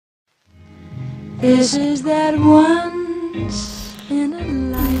This is that once in a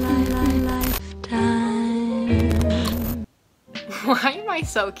lifetime. Why am I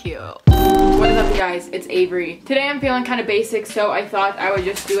so cute? What is up, you guys? It's Avery. Today I'm feeling kind of basic, so I thought I would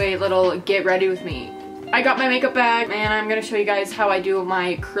just do a little get ready with me. I got my makeup bag and I'm gonna show you guys how I do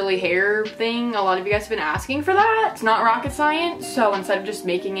my curly hair thing. A lot of you guys have been asking for that. It's not rocket science, so instead of just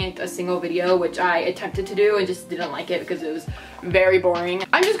making it a single video, which I attempted to do and just didn't like it because it was very boring,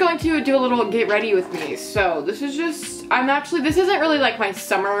 I'm just going to do a little get ready with me. So this is just, this isn't really like my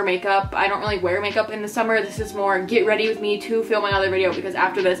summer makeup. I don't really wear makeup in the summer. This is more get ready with me to film another video because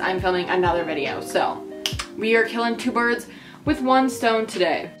after this I'm filming another video. So we are killing two birds with one stone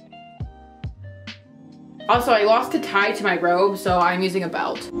today. Also, I lost a tie to my robe, so I'm using a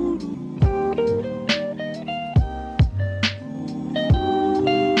belt.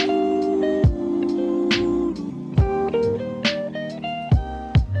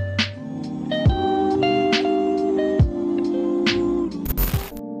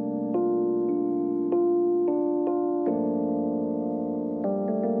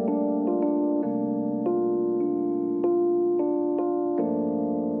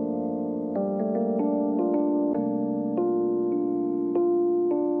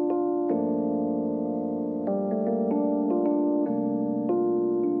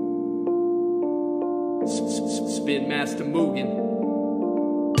 Spin Master Mugen.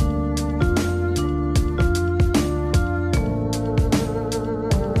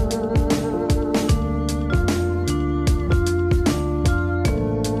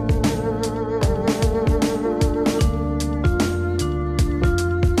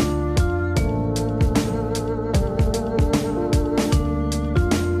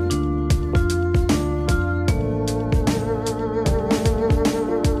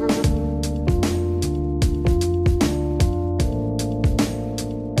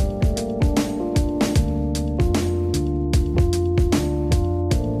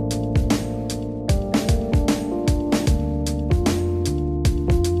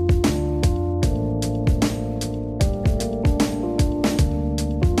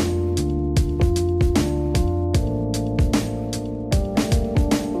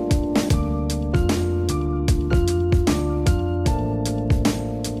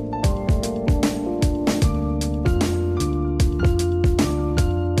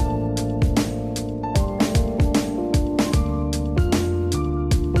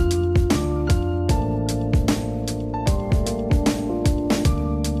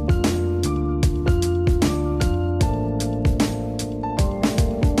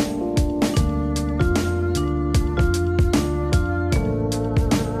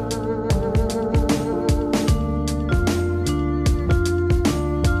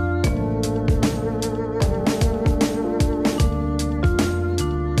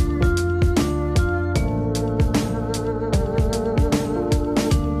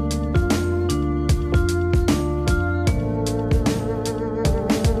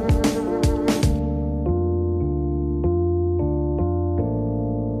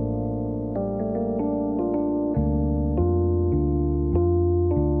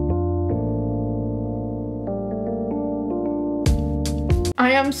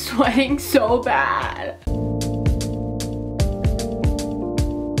 I am sweating so bad.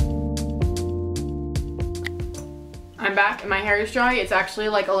 I'm back and my hair is dry. It's actually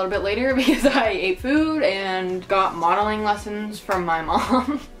like a little bit later because I ate food and got modeling lessons from my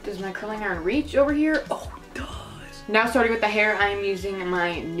mom. Does my curling iron reach over here? Oh, it does. Now starting with the hair, I'm using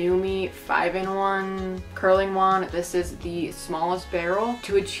my NuMe 5-in-1 curling wand. This is the smallest barrel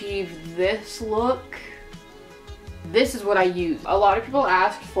to achieve this look. This is what I use. A lot of people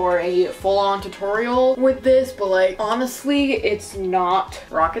asked for a full-on tutorial with this, but like, honestly, it's not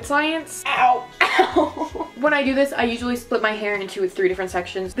rocket science. Ow, ow. When I do this, I usually split my hair into 3 different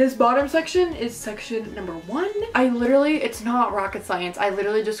sections. This bottom section is section number 1. It's not rocket science. I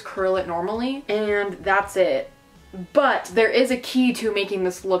literally just curl it normally, and that's it. But there is a key to making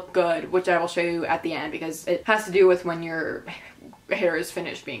this look good, which I will show you at the end because it has to do with when your hair is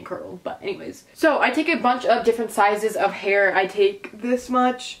finished being curled. But anyways, so I take a bunch of different sizes of hair. I take this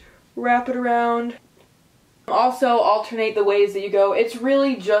much, wrap it around. Also alternate the ways that you go. It's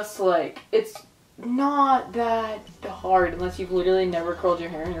really just like, it's not that hard unless you've literally never curled your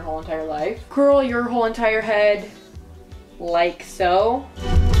hair in your whole entire life. Curl your whole entire head like so.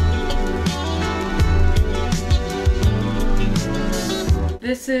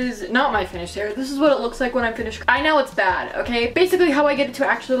 this is not my finished hair. This is what it looks like when I'm finished. I know it's bad, okay? Basically how I get it to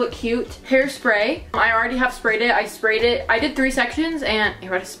actually look cute. Hairspray. I already have sprayed it. I sprayed it. I did 3 sections and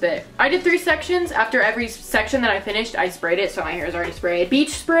here, I had to spit. I did 3 sections. After every section that I finished, I sprayed it, so my hair is already sprayed.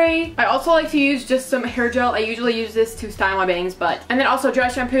 Beach spray. I also like to use just some hair gel. I usually use this to style my bangs, and then also dry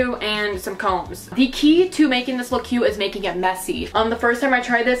shampoo and some combs. The key to making this look cute is making it messy. The first time I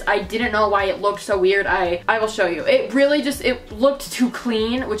tried this, I didn't know why it looked so weird. I will show you. It really just, it looked too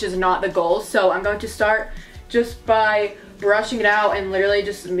clean, which is not the goal. So I'm going to start just by brushing it out and literally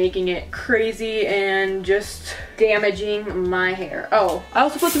just making it crazy and just damaging my hair. Oh, I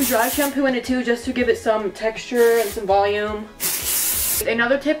also put some dry shampoo in it too, just to give it some texture and some volume.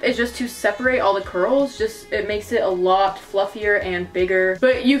 Another tip is just to separate all the curls. Just, it makes it a lot fluffier and bigger.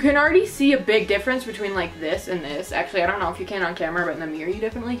 But you can already see a big difference between like this and this. Actually, I don't know if you can on camera, but in the mirror you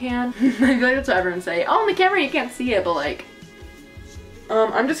definitely can. I feel like that's what everyone say. Oh, on the camera you can't see it, but like,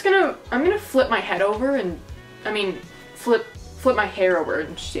 I'm gonna flip my head over and, I mean, flip my hair over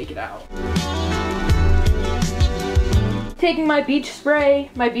and shake it out. Taking my beach spray,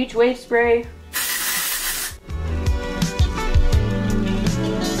 my beach wave spray.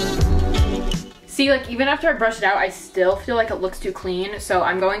 See, like, even after I brush it out, I still feel like it looks too clean. So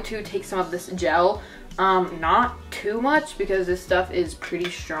I'm going to take some of this gel. Not too much because this stuff is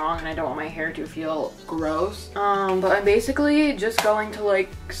pretty strong and I don't want my hair to feel gross. But I'm basically just going to like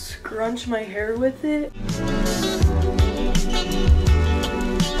scrunch my hair with it.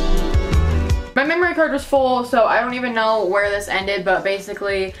 My memory card was full, so I don't even know where this ended, but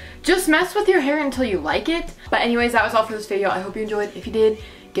basically just mess with your hair until you like it. But anyways, that was all for this video. I hope you enjoyed. If you did,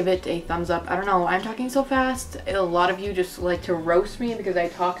 give it a thumbs up. I don't know, I'm talking so fast. A lot of you just like to roast me because I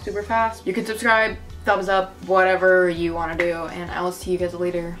talk super fast. You can subscribe, thumbs up, whatever you want to do, and I will see you guys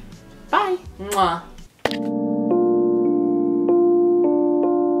later. Bye. Mwah.